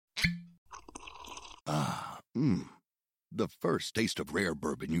Ah, the first taste of rare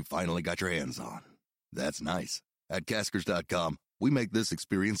bourbon you finally got your hands on. That's nice. At Caskers.com, we make this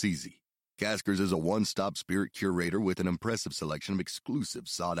experience easy. Caskers is a one-stop spirit curator with an impressive selection of exclusive,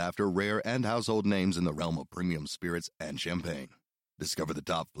 sought-after, rare, and household names in the realm of premium spirits and champagne. Discover the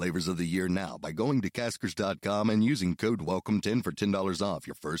top flavors of the year now by going to Caskers.com and using code WELCOME10 for $10 off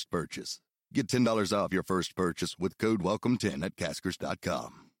your first purchase. Get $10 off your first purchase with code WELCOME10 at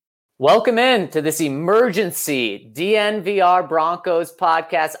Caskers.com. Welcome in to this emergency DNVR Broncos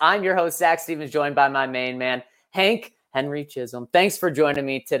podcast. I'm your host, Zach Stevens, joined by my main man, Hank Henry Chisholm. Thanks for joining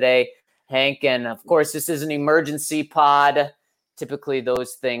me today, Hank. And of course, this is an emergency pod. Typically,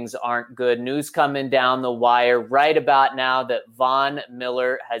 those things aren't good. News coming down the wire right about now that Von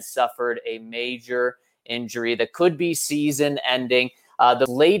Miller has suffered a major injury that could be season-ending. The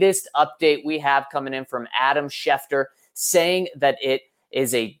latest update we have coming in from Adam Schefter saying that it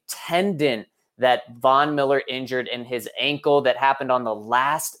is a tendon that Von Miller injured in his ankle that happened on the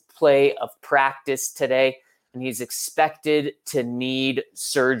last play of practice today. And he's expected to need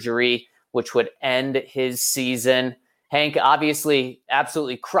surgery, which would end his season. Hank, obviously,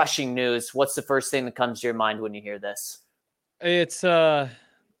 absolutely crushing news. What's the first thing that comes to your mind when you hear this? It's just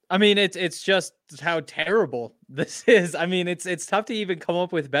how terrible this is. I mean, it's tough to even come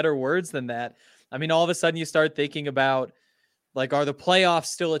up with better words than that. I mean, all of a sudden you start thinking about, like, are the playoffs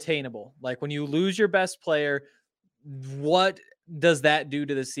still attainable? Like, when you lose your best player, what does that do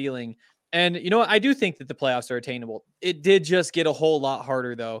to the ceiling? And, you know what? I do think that the playoffs are attainable. It did just get a whole lot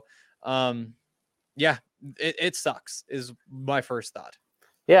harder, though. It sucks is my first thought.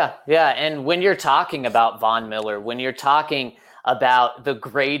 Yeah. And when you're talking about Von Miller, when you're talking about the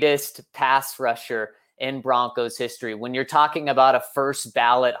greatest pass rusher in Broncos history, when you're talking about a first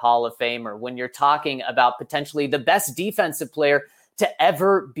ballot Hall of Famer, when you're talking about potentially the best defensive player to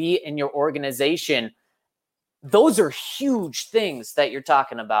ever be in your organization, those are huge things that you're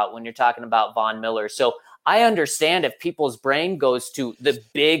talking about when you're talking about Von Miller. So I understand if people's brain goes to the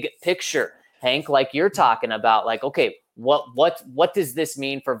big picture, Hank, like you're talking about, like, okay, what does this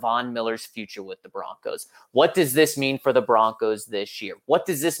mean for Von Miller's future with the Broncos? What does this mean for the Broncos this year? What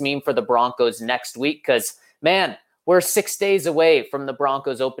does this mean for the Broncos next week? Because, man, we're 6 days away from the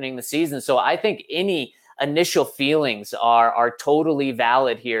Broncos opening the season. So I think any initial feelings are totally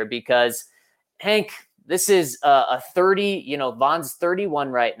valid here because, Hank, this is a 30, Von's 31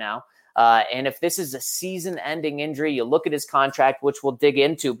 right now. And if this is a season-ending injury, you look at his contract, which we'll dig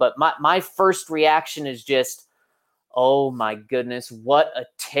into. But my first reaction is just, oh my goodness, what a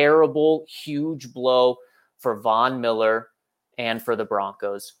terrible, huge blow for Von Miller and for the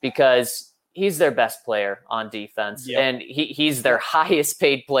Broncos because he's their best player on defense. Yep. And he's their highest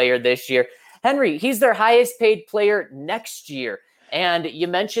paid player this year. Henry, he's their highest paid player next year. And you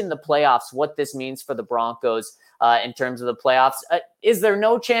mentioned the playoffs, what this means for the Broncos in terms of the playoffs. Is there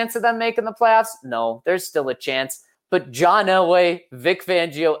no chance of them making the playoffs? No, there's still a chance. But John Elway, Vic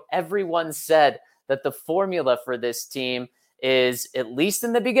Fangio, everyone said that the formula for this team is, at least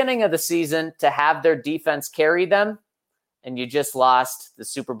in the beginning of the season, to have their defense carry them. And you just lost the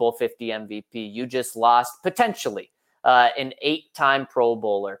Super Bowl 50 MVP. You just lost potentially an 8-time Pro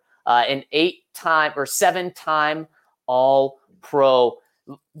Bowler, an 8-time or 7-time All-Pro.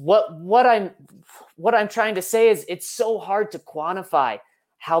 What I'm trying to say is it's so hard to quantify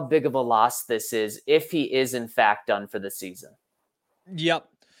how big of a loss this is if he is in fact done for the season. Yep.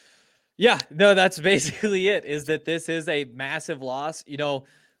 Yeah, no, that's basically it, is that this is a massive loss.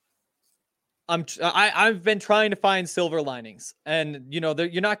 I've been trying to find silver linings, and,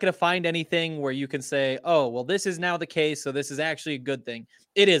 you're not going to find anything where you can say, oh, well, this is now the case, so this is actually a good thing.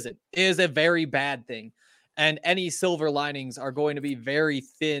 It isn't. It is a very bad thing. And any silver linings are going to be very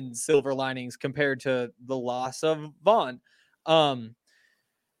thin silver linings compared to the loss of Von.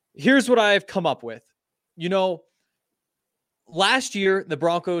 Here's what I've come up with. Last year, the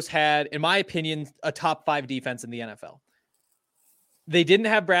Broncos had, in my opinion, a top 5 defense in the NFL. They didn't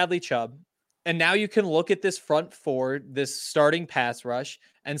have Bradley Chubb. And now you can look at this front four, this starting pass rush,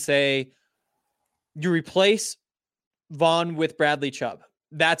 and say, you replace Von with Bradley Chubb.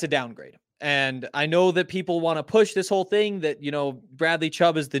 That's a downgrade. And I know that people want to push this whole thing that, Bradley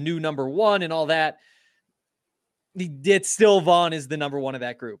Chubb is the new number 1 and all that. It's still Von is the number 1 of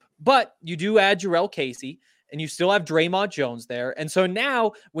that group. But you do add Jurrell Casey, and you still have Draymond Jones there. And so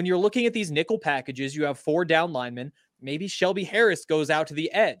now when you're looking at these nickel packages, you have 4 down linemen. Maybe Shelby Harris goes out to the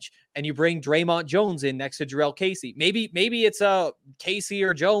edge and you bring Draymond Jones in next to Jurrell Casey. Maybe it's Casey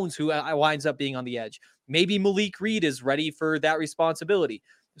or Jones who winds up being on the edge. Maybe Malik Reed is ready for that responsibility.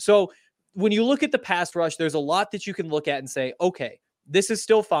 So when you look at the pass rush, there's a lot that you can look at and say, okay, this is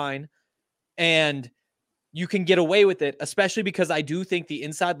still fine. And you can get away with it, especially because I do think the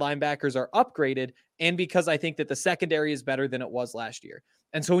inside linebackers are upgraded and because I think that the secondary is better than it was last year.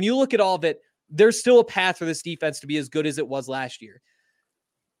 And so when you look at all of it, there's still a path for this defense to be as good as it was last year.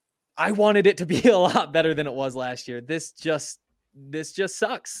 I wanted it to be a lot better than it was last year. This just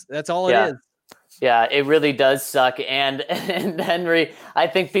sucks. That's all it is. Yeah, it really does suck. And Henry, I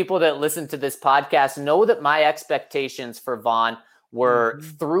think people that listen to this podcast know that my expectations for Von were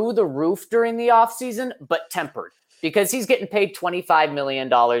through the roof during the offseason, but tempered because he's getting paid $25 million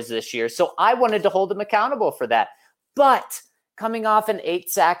this year. So I wanted to hold him accountable for that. But coming off an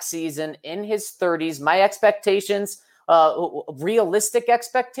 8-sack season in his 30s, my expectations, realistic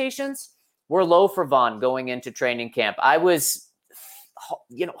expectations, were low for Von going into training camp. I was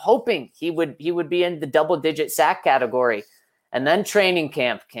hoping he would be in the double-digit sack category. And then training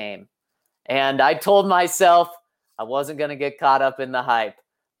camp came. And I told myself I wasn't going to get caught up in the hype.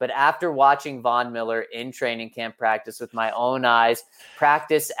 But after watching Von Miller in training camp practice with my own eyes,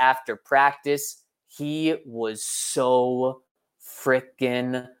 practice after practice, he was so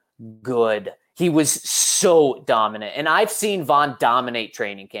freaking good. He was so dominant. And I've seen Von dominate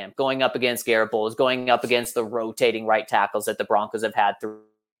training camp, going up against Garrett Bowles, going up against the rotating right tackles that the Broncos have had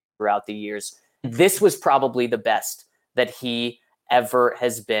throughout the years. This was probably the best that he ever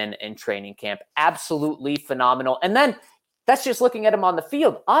has been in training camp. Absolutely phenomenal. And then that's just looking at him on the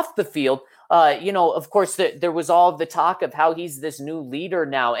field. Off the field, of course, there was all the talk of how he's this new leader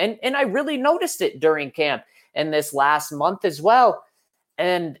now. And I really noticed it during camp and this last month as well.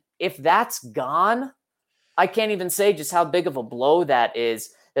 And if that's gone, I can't even say just how big of a blow that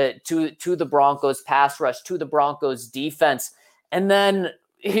is to the Broncos pass rush, to the Broncos defense. And then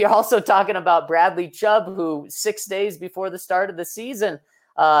you're also talking about Bradley Chubb, who 6 days before the start of the season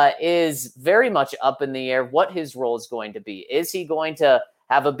is very much up in the air what his role is going to be. Is he going to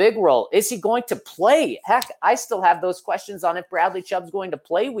have a big role? Is he going to play? Heck, I still have those questions on if Bradley Chubb's going to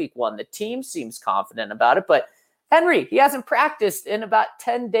play week 1. The team seems confident about it, but Henry, he hasn't practiced in about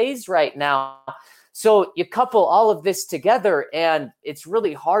 10 days right now. So you couple all of this together, and it's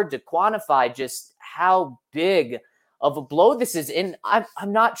really hard to quantify just how big of a blow this is. And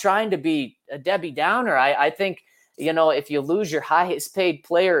I'm not trying to be a Debbie Downer. I think, if you lose your highest paid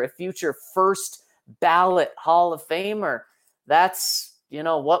player, a future first ballot Hall of Famer, that's,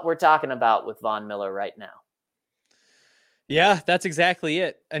 what we're talking about with Von Miller right now. Yeah, that's exactly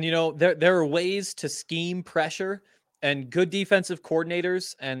it. And, there are ways to scheme pressure, and good defensive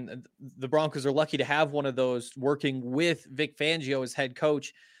coordinators, and the Broncos are lucky to have one of those working with Vic Fangio as head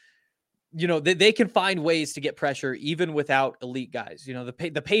coach. They can find ways to get pressure even without elite guys.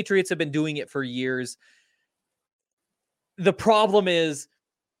 The Patriots have been doing it for years. The problem is,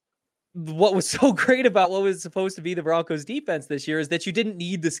 what was so great about what was supposed to be the Broncos defense this year is that you didn't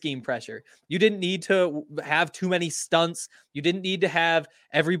need the scheme pressure. You didn't need to have too many stunts. You didn't need to have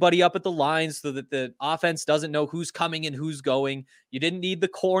everybody up at the line so that the offense doesn't know who's coming and who's going. You didn't need the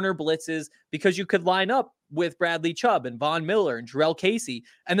corner blitzes because you could line up with Bradley Chubb and Von Miller and Jarrell Casey,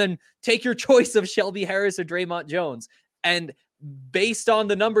 and then take your choice of Shelby Harris or Draymond Jones. And based on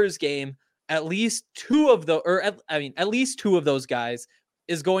the numbers game, at least two of those guys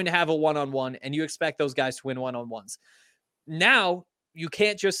is going to have a one-on-one, and you expect those guys to win one-on-ones. Now, you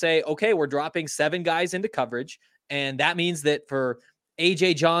can't just say, okay, we're dropping 7 guys into coverage, and that means that for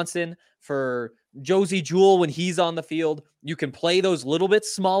A.J. Johnson, for Josie Jewell when he's on the field, you can play those little bit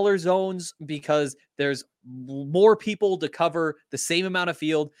smaller zones because there's more people to cover the same amount of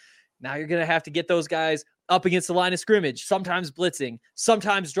field. Now you're going to have to get those guys up against the line of scrimmage, sometimes blitzing,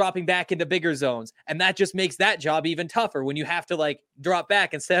 sometimes dropping back into bigger zones. And that just makes that job even tougher when you have to drop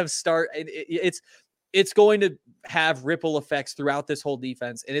back instead of start. It's going to have ripple effects throughout this whole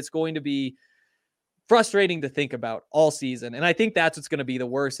defense. And it's going to be frustrating to think about all season. And I think that's what's going to be the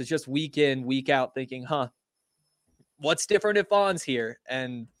worst. It's just week in, week out thinking, what's different if Von's here?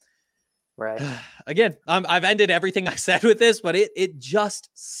 And right. Again, I've ended everything I said with this, but it just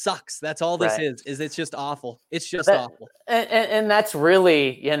sucks. That's all this is it's just awful. It's just awful. And that's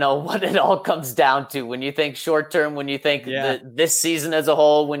really, what it all comes down to when you think short term, when you think this season as a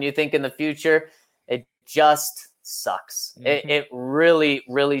whole, when you think in the future, it just sucks. Mm-hmm. It really,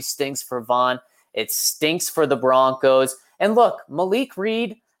 really stinks for Von. It stinks for the Broncos. And look, Malik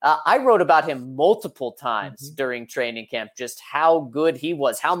Reed, I wrote about him multiple times during training camp, just how good he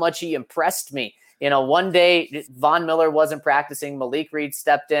was, how much he impressed me. One day Von Miller wasn't practicing. Malik Reed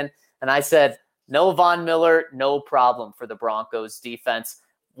stepped in and I said, no Von Miller, no problem for the Broncos defense.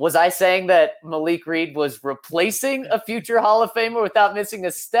 Was I saying that Malik Reed was replacing a future Hall of Famer without missing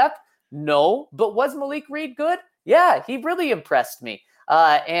a step? No. But was Malik Reed good? Yeah, he really impressed me.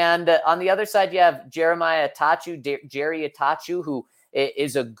 And on the other side, you have Jeremiah Attachu, Jerry Attachu, who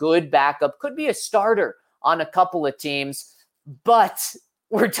is a good backup, could be a starter on a couple of teams. But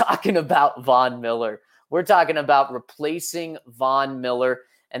we're talking about Von Miller. We're talking about replacing Von Miller.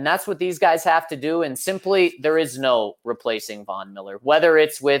 And that's what these guys have to do. And simply, there is no replacing Von Miller, whether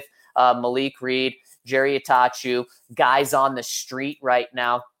it's with Malik Reed, Jerry Attachu, guys on the street right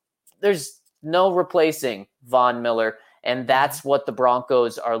now. There's no replacing Von Miller. And that's what the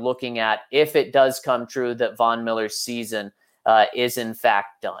Broncos are looking at if it does come true that Von Miller's season is in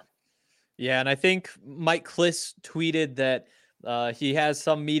fact done. Yeah, and I think Mike Klis tweeted that he has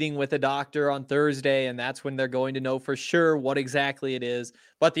some meeting with a doctor on Thursday, and that's when they're going to know for sure what exactly it is.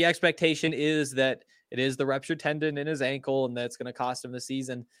 But the expectation is that it is the ruptured tendon in his ankle, and that's going to cost him the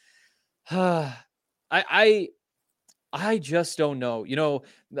season. I just don't know. You know,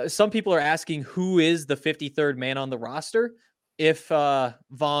 some people are asking who is the 53rd man on the roster if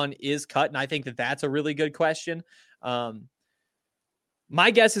Von is cut, and I think that that's a really good question. My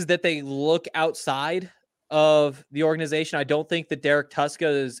guess is that they look outside of the organization. I don't think that Derek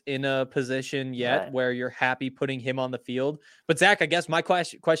Tuszka is in a position yet where you're happy putting him on the field. But Zach, I guess my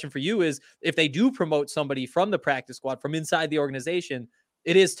question for you is, if they do promote somebody from the practice squad, from inside the organization,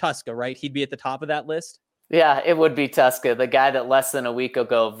 it is Tuszka, right? He'd be at the top of that list. Yeah, it would be Tuszka, the guy that less than a week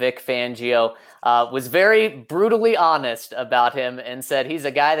ago, Vic Fangio, was very brutally honest about him and said he's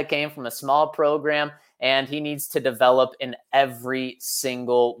a guy that came from a small program and he needs to develop in every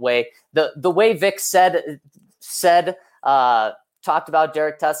single way. The way Vic talked about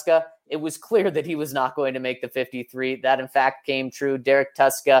Derek Tuszka, it was clear that he was not going to make the 53. That, in fact, came true. Derek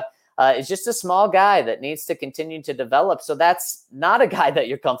Tuszka is just a small guy that needs to continue to develop. So that's not a guy that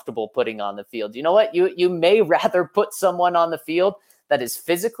you're comfortable putting on the field. You know what? You may rather put someone on the field that is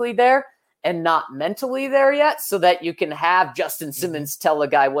physically there and not mentally there yet, so that you can have Justin Simmons tell a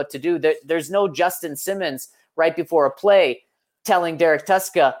guy what to do. There's no Justin Simmons right before a play telling Derek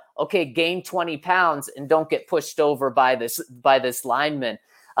Tuszka, okay, gain 20 pounds and don't get pushed over by this lineman.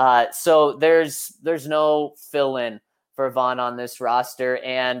 So there's no fill-in for Von on this roster.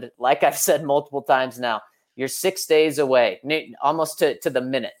 And like I've said multiple times now, you're 6 days away, almost to the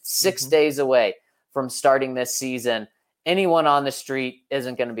minute, 6 days away from starting this season. Anyone on the street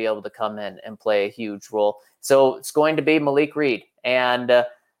isn't going to be able to come in and play a huge role. So it's going to be Malik Reed. And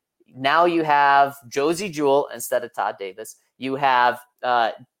now you have Josey Jewell instead of Todd Davis. You have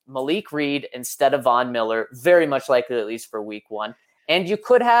Malik Reed instead of Von Miller, very much likely at least for week one. And you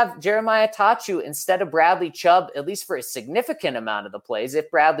could have Jeremiah Attachu instead of Bradley Chubb, at least for a significant amount of the plays.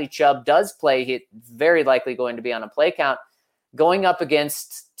 If Bradley Chubb does play, he's very likely going to be on a play count, going up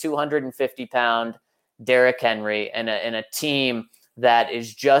against 250-pound Derrick Henry and a team that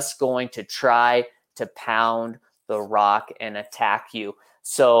is just going to try to pound the rock and attack you.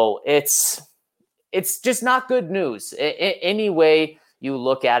 So it's just not good news. Any way you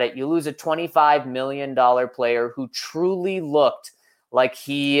look at it, you lose a $25 million player who truly looked like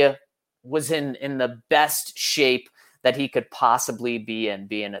he was in the best shape that he could possibly be in,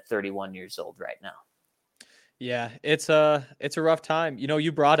 being at 31 years old right now. Yeah, it's a rough time. You know,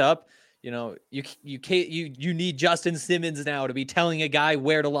 you brought up, you know, you need Justin Simmons now to be telling a guy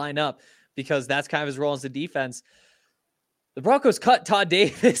where to line up, because that's kind of his role as the defense. The Broncos cut Todd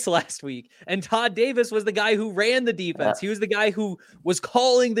Davis last week, and Todd Davis was the guy who ran the defense. He was the guy who was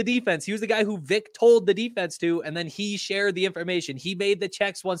calling the defense. He was the guy who Vic told the defense to, and then he shared the information. He made the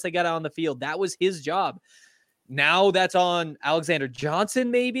checks once they got out on the field. That was his job. Now that's on Alexander Johnson,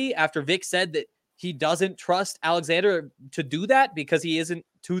 maybe, after Vic said that he doesn't trust Alexander to do that because he isn't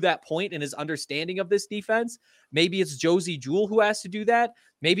to that point in his understanding of this defense. Maybe it's Josey Jewell who has to do that.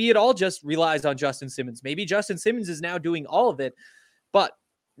 Maybe it all just relies on Justin Simmons. Maybe Justin Simmons is now doing all of it. But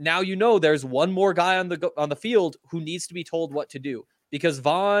now you know there's one more guy on the field who needs to be told what to do, because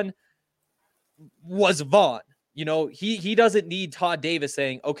Von was Von. You know, he doesn't need Todd Davis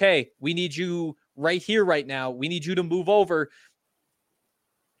saying, okay, we need you right here, right now. We need you to move over.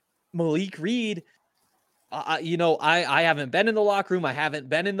 Malik Reed, you know, I haven't been in the locker room. I haven't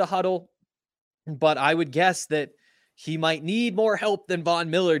been in the huddle, but I would guess that he might need more help than Von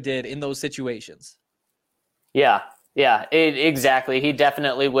Miller did in those situations. Yeah, exactly. He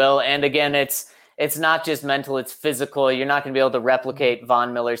definitely will. And again, it's not just mental, it's physical. You're not going to be able to replicate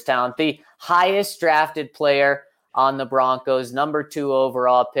Von Miller's talent. The highest drafted player on the Broncos, number 2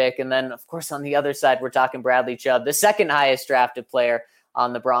 overall pick. And then, of course, on the other side, we're talking Bradley Chubb, the second highest drafted player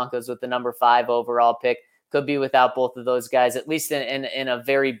on the Broncos with the number 5 overall pick. Could be without both of those guys, at least in a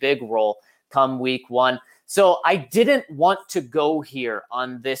very big role come week one. So I didn't want to go here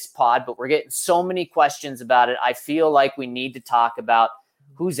on this pod, but we're getting so many questions about it. I feel like we need to talk about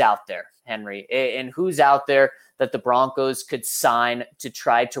who's out there, Henry, and who's out there that the Broncos could sign to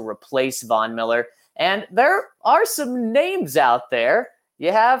try to replace Von Miller. And there are some names out there.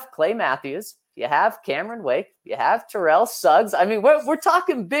 You have Clay Matthews, you have Cameron Wake, you have Terrell Suggs. I mean, we're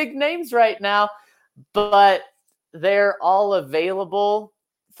talking big names right now, but they're all available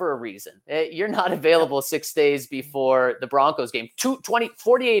for a reason. You're not available 6 days before the Broncos game,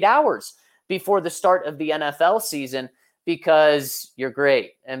 48 hours before the start of the NFL season, because you're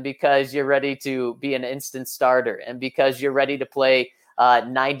great and because you're ready to be an instant starter and because you're ready to play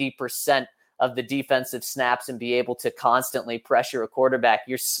 90% of the defensive snaps and be able to constantly pressure a quarterback.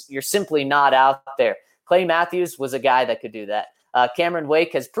 You're simply not out there. Clay Matthews was a guy that could do that. Cameron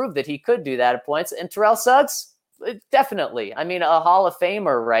Wake has proved that he could do that at points. And Terrell Suggs, definitely. I mean, a Hall of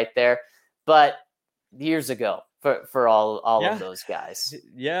Famer right there, but years ago for all of those guys.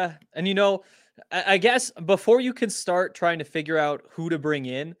 Yeah. And, you know, I guess before you can start trying to figure out who to bring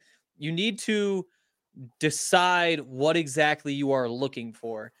in, you need to decide what exactly you are looking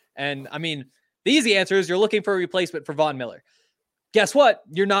for. And I mean, the easy answer is you're looking for a replacement for Von Miller. Guess what?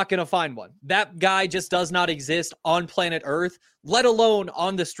 You're not going to find one. That guy just does not exist on planet Earth, let alone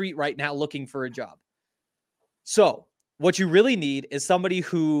on the street right now looking for a job. So what you really need is somebody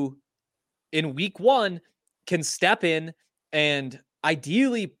who in week 1 can step in and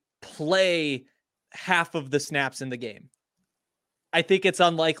ideally play half of the snaps in the game. I think it's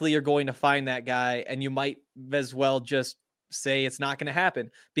unlikely you're going to find that guy, and you might as well just say it's not going to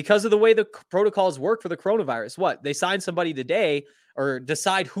happen because of the way the protocols work for the coronavirus. What? They sign somebody today or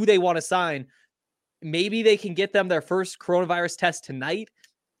decide who they want to sign. Maybe they can get them their first coronavirus test tonight.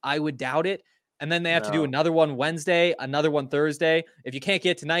 I would doubt it. And then they have to do another one Wednesday, another one Thursday. If you can't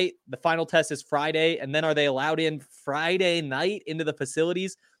get tonight, the final test is Friday. And then are they allowed in Friday night into the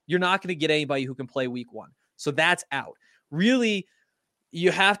facilities? You're not going to get anybody who can play week 1. So that's out. Really,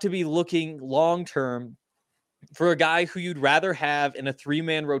 you have to be looking long-term for a guy who you'd rather have in a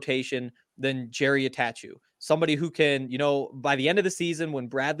 3-man rotation than Jerry Atachu. Somebody who can, you know, by the end of the season, when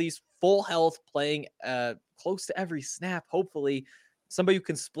Bradley's full health, playing close to every snap, hopefully, somebody who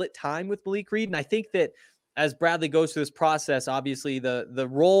can split time with Malik Reed. And I think that as Bradley goes through this process, obviously the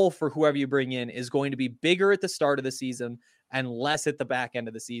role for whoever you bring in is going to be bigger at the start of the season and less at the back end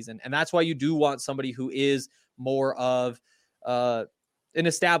of the season. And that's why you do want somebody who is more of an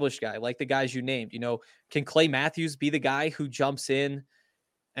established guy, like the guys you named. You know, can Clay Matthews be the guy who jumps in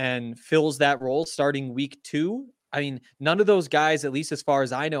and fills that role starting week 2? I mean, none of those guys, at least as far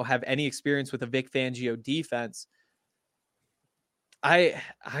as I know, have any experience with a Vic Fangio defense. I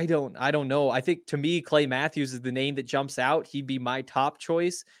don't know. I think to me, Clay Matthews is the name that jumps out. He'd be my top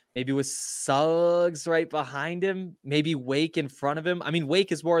choice. Maybe with Suggs right behind him, maybe Wake in front of him. I mean,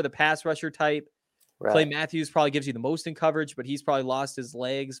 Wake is more of the pass rusher type. Right. Clay Matthews probably gives you the most in coverage, but he's probably lost his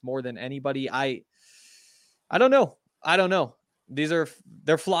legs more than anybody. I don't know.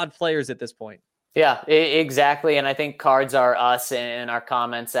 They're flawed players at this point. Yeah, exactly. And I think Cards Are Us in our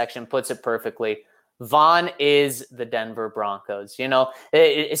comment section puts it perfectly. Von is the Denver Broncos, you know,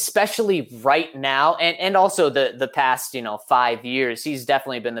 especially right now. And also the past, 5 years, he's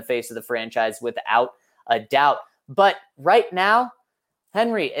definitely been the face of the franchise without a doubt. But right now,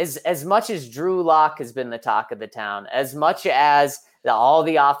 Henry, as much as Drew Lock has been the talk of the town, as much as all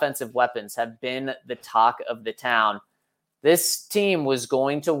the offensive weapons have been the talk of the town, this team was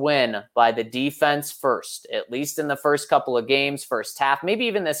going to win by the defense first, at least in the first couple of games, first half, maybe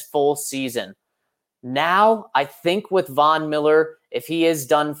even this full season. Now, I think with Von Miller, if he is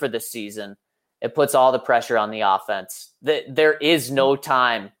done for the season, it puts all the pressure on the offense. There is no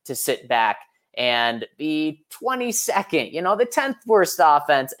time to sit back and be 22nd, the 10th worst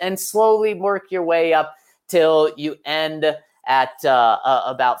offense, and slowly work your way up till you end at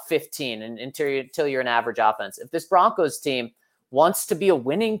about 15 and until you're an average offense. If this Broncos team wants to be a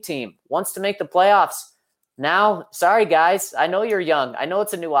winning team, wants to make the playoffs, now, sorry, guys, I know you're young. I know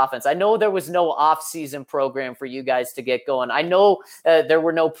it's a new offense. I know there was no off-season program for you guys to get going. I know there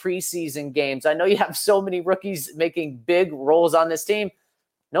were no preseason games. I know you have so many rookies making big roles on this team.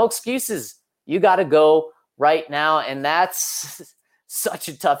 No excuses. You got to go right now, and that's such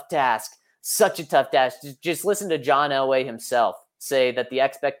a tough task. Such a tough task. Just listen to John Elway himself say that the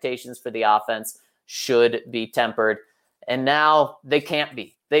expectations for the offense should be tempered, and now they can't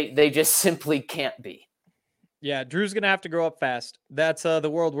be. They just simply can't be. Yeah, Drew's going to have to grow up fast. That's the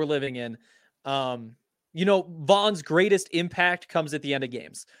world we're living in. Von's greatest impact comes at the end of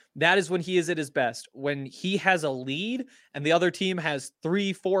games. That is when he is at his best. When he has a lead and the other team has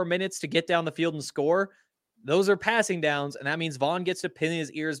 3-4 minutes to get down the field and score, those are passing downs, and that means Von gets to pin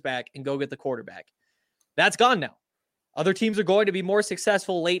his ears back and go get the quarterback. That's gone now. Other teams are going to be more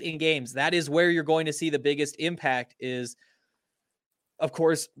successful late in games. That is where you're going to see the biggest impact is, of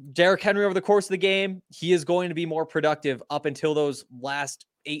course, Derrick Henry over the course of the game. He is going to be more productive up until those last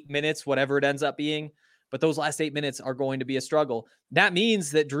 8 minutes, whatever it ends up being. But those last 8 minutes are going to be a struggle. That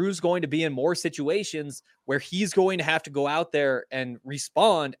means that Drew's going to be in more situations where he's going to have to go out there and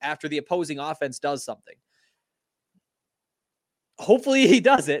respond after the opposing offense does something. Hopefully he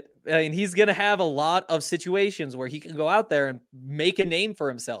does it. I mean, he's going to have a lot of situations where he can go out there and make a name for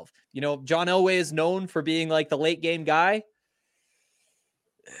himself. You know, John Elway is known for being like the late game guy.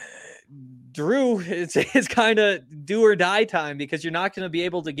 Drew, it's kind of do or die time because you're not going to be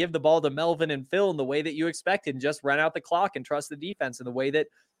able to give the ball to Melvin and Phil in the way that you expected and just run out the clock and trust the defense in the way that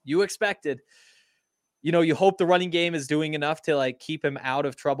you expected. You know, you hope the running game is doing enough to like keep him out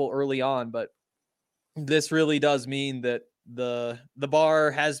of trouble early on, but this really does mean that the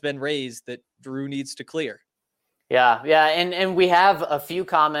bar has been raised that Drew needs to clear. Yeah. And we have a few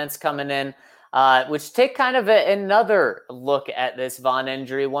comments coming in, which take kind of another look at this Von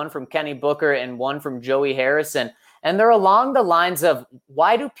injury, one from Kenny Booker and one from Joey Harrison. And they're along the lines of,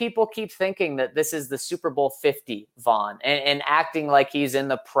 why do people keep thinking that this is the Super Bowl 50 Von and acting like he's in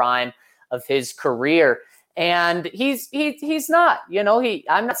the prime of his career? And he's not, you know,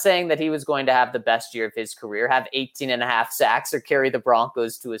 I'm not saying that he was going to have the best year of his career, have 18.5 sacks or carry the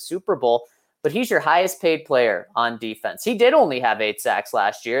Broncos to a Super Bowl, but he's your highest paid player on defense. He did only have 8 sacks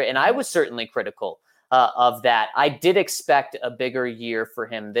last year, and I was certainly critical of that. I did expect a bigger year for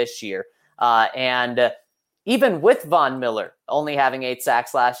him this year. And even with Von Miller only having 8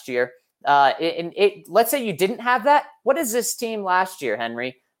 sacks last year, let's say you didn't have that. What is this team last year,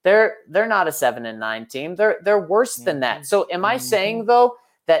 Henry? They're not a 7-9 team. They're worse than that. So am I saying though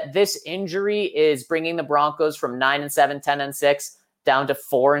that this injury is bringing the Broncos from 9-7, 10-6 down to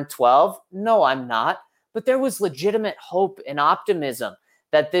 4-12? No, I'm not. But there was legitimate hope and optimism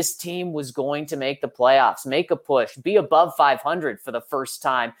that this team was going to make the playoffs, make a push, be above 500 for the first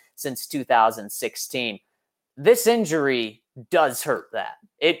time since 2016. This injury does hurt that.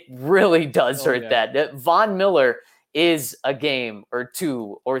 It really does hurt that. Von Miller is a game or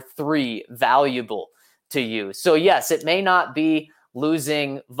 2 or 3 valuable to you. So yes, it may not be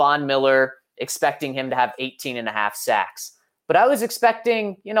losing Von Miller, expecting him to have 18.5 sacks, but I was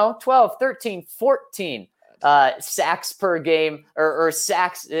expecting, 12, 13, 14 sacks per game or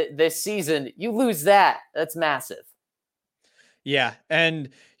sacks this season. You lose that. That's massive. Yeah. And,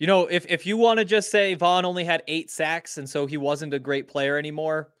 if you want to just say Von only had 8 sacks and so he wasn't a great player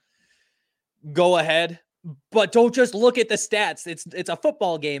anymore, go ahead. But don't just look at the stats. It's a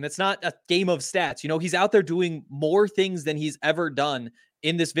football game. It's not a game of stats. He's out there doing more things than he's ever done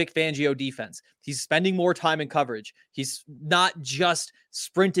in this Vic Fangio defense. He's spending more time in coverage. He's not just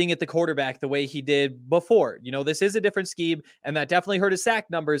sprinting at the quarterback the way he did before. This is a different scheme, and that definitely hurt his sack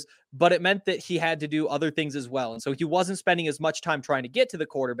numbers, but it meant that he had to do other things as well. And so he wasn't spending as much time trying to get to the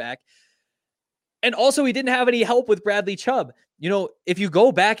quarterback. And also he didn't have any help with Bradley Chubb. If you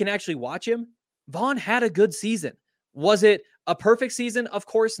go back and actually watch him, Von had a good season. Was it a perfect season? Of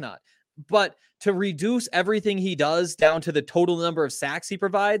course not. But to reduce everything he does down to the total number of sacks he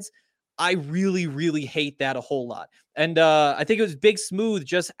provides, I really, really hate that a whole lot. And I think it was Big Smooth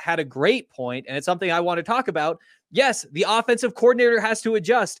just had a great point, and it's something I want to talk about. Yes, the offensive coordinator has to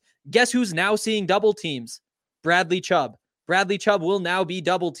adjust. Guess who's now seeing double teams? Bradley Chubb. Bradley Chubb will now be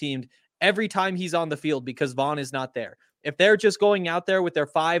double teamed every time he's on the field because Von is not there. If they're just going out there with their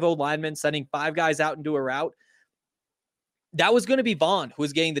 5 linemen, sending 5 guys out into a route, that was going to be Von who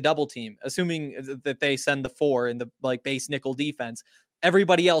was getting the double team, assuming that they send the 4 in the base nickel defense.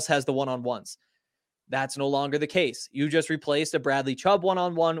 Everybody else has the one-on-ones. That's no longer the case. You just replaced a Bradley Chubb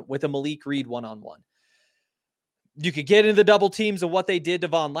one-on-one with a Malik Reed one-on-one. You could get into the double teams of what they did to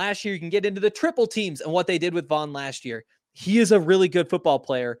Von last year. You can get into the triple teams and what they did with Von last year. He is a really good football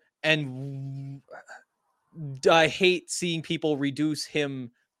player, and I hate seeing people reduce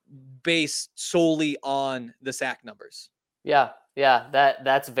him based solely on the sack numbers. Yeah,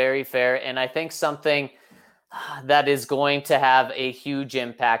 that's very fair. And I think something that is going to have a huge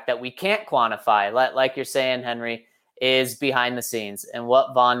impact that we can't quantify, like you're saying, Henry, is behind the scenes and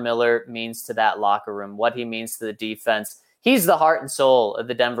what Von Miller means to that locker room, what he means to the defense. He's the heart and soul of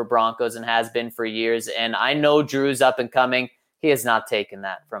the Denver Broncos and has been for years. And I know Drew's up and coming. He has not taken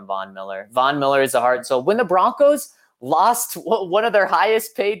that from Von Miller. Von Miller is the heart and soul. When the Broncos lost one of their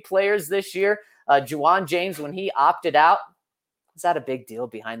highest paid players this year, Juwan James, when he opted out, was that a big deal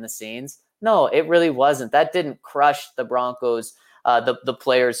behind the scenes? No, it really wasn't. That didn't crush the Broncos, the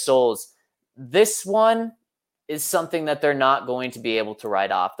players' souls. This one is something that they're not going to be able to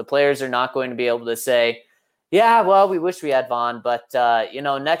write off. The players are not going to be able to say, Yeah, well, we wish we had Von, but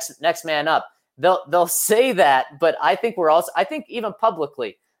next man up. They'll say that, but I think I think even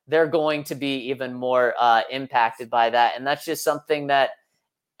publicly they're going to be even more impacted by that, and that's just something that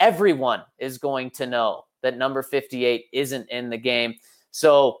everyone is going to know, that number 58 isn't in the game.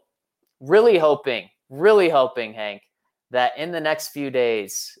 So really hoping, Hank, that in the next few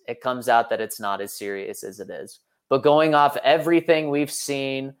days it comes out that it's not as serious as it is. But going off everything we've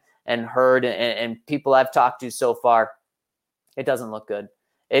seen and heard and people I've talked to so far, it doesn't look good.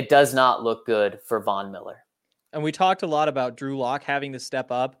 It does not look good for Von Miller. And we talked a lot about Drew Lock having to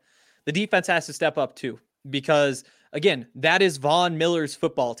step up. The defense has to step up too, because again, that is Von Miller's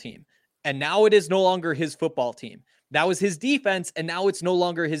football team. And now it is no longer his football team. That was his defense, and now it's no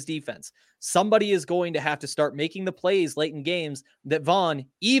longer his defense. Somebody is going to have to start making the plays late in games that Von,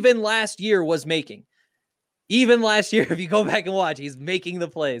 even last year, was making. Even last year, if you go back and watch, he's making the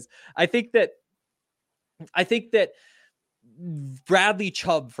plays. I think that Bradley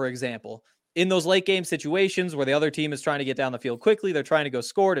Chubb, for example, in those late game situations where the other team is trying to get down the field quickly, they're trying to go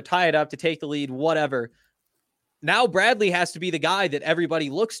score, to tie it up, to take the lead, whatever. Now Bradley has to be the guy that everybody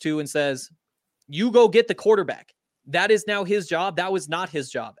looks to and says, you go get the quarterback. That is now his job. That was not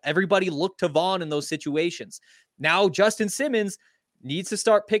his job. Everybody looked to Von in those situations. Now Justin Simmons needs to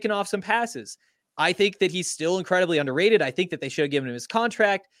start picking off some passes. I think that he's still incredibly underrated. I think that they should have given him his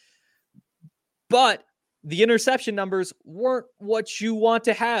contract. But the interception numbers weren't what you want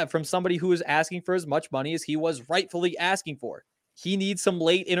to have from somebody who is asking for as much money as he was rightfully asking for. He needs some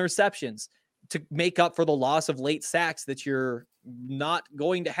late interceptions to make up for the loss of late sacks that you're not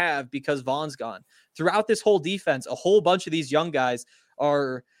going to have because Von's gone. Throughout this whole defense, a whole bunch of these young guys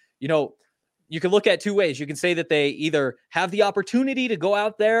are, you can look at two ways. You can say that they either have the opportunity to go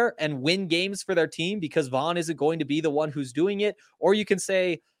out there and win games for their team because Von isn't going to be the one who's doing it, or you can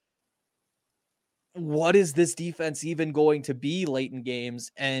say, what is this defense even going to be late in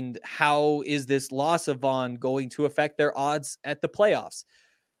games, and how is this loss of Von going to affect their odds at the playoffs?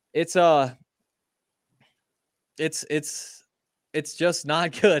 It's just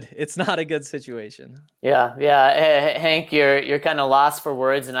not good. It's not a good situation. Yeah. Hank, you're kind of lost for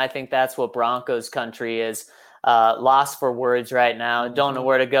words, and I think that's what Broncos country is, lost for words right now. Don't know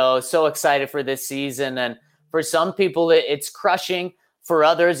where to go. So excited for this season, and for some people, it's crushing. For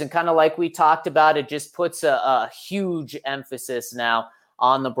others, and kind of like we talked about, it just puts a huge emphasis now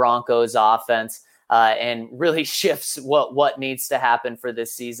on the Broncos offense, and really shifts what needs to happen for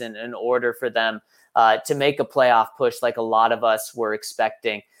this season in order for them to make a playoff push like a lot of us were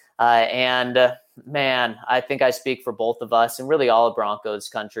expecting. Man, I think I speak for both of us and really all of Broncos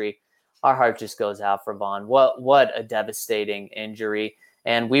country. Our heart just goes out for Von. What a devastating injury.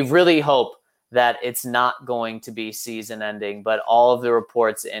 And we really hope that it's not going to be season ending, but all of the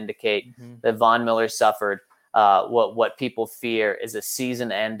reports indicate that Von Miller suffered what people fear is a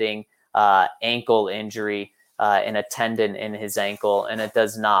season ending ankle injury and a tendon in his ankle, and it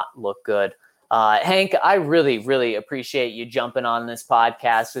does not look good. Hank, I really, really appreciate you jumping on this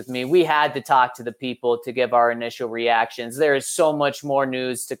podcast with me. We had to talk to the people to give our initial reactions. There is so much more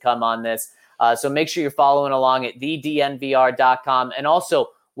news to come on this. So make sure you're following along at thednvr.com. And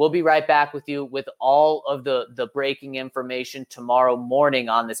also, we'll be right back with you with all of the breaking information tomorrow morning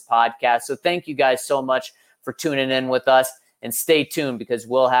on this podcast. So thank you guys so much for tuning in with us, and stay tuned because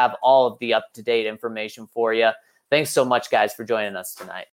we'll have all of the up-to-date information for you. Thanks so much, guys, for joining us tonight.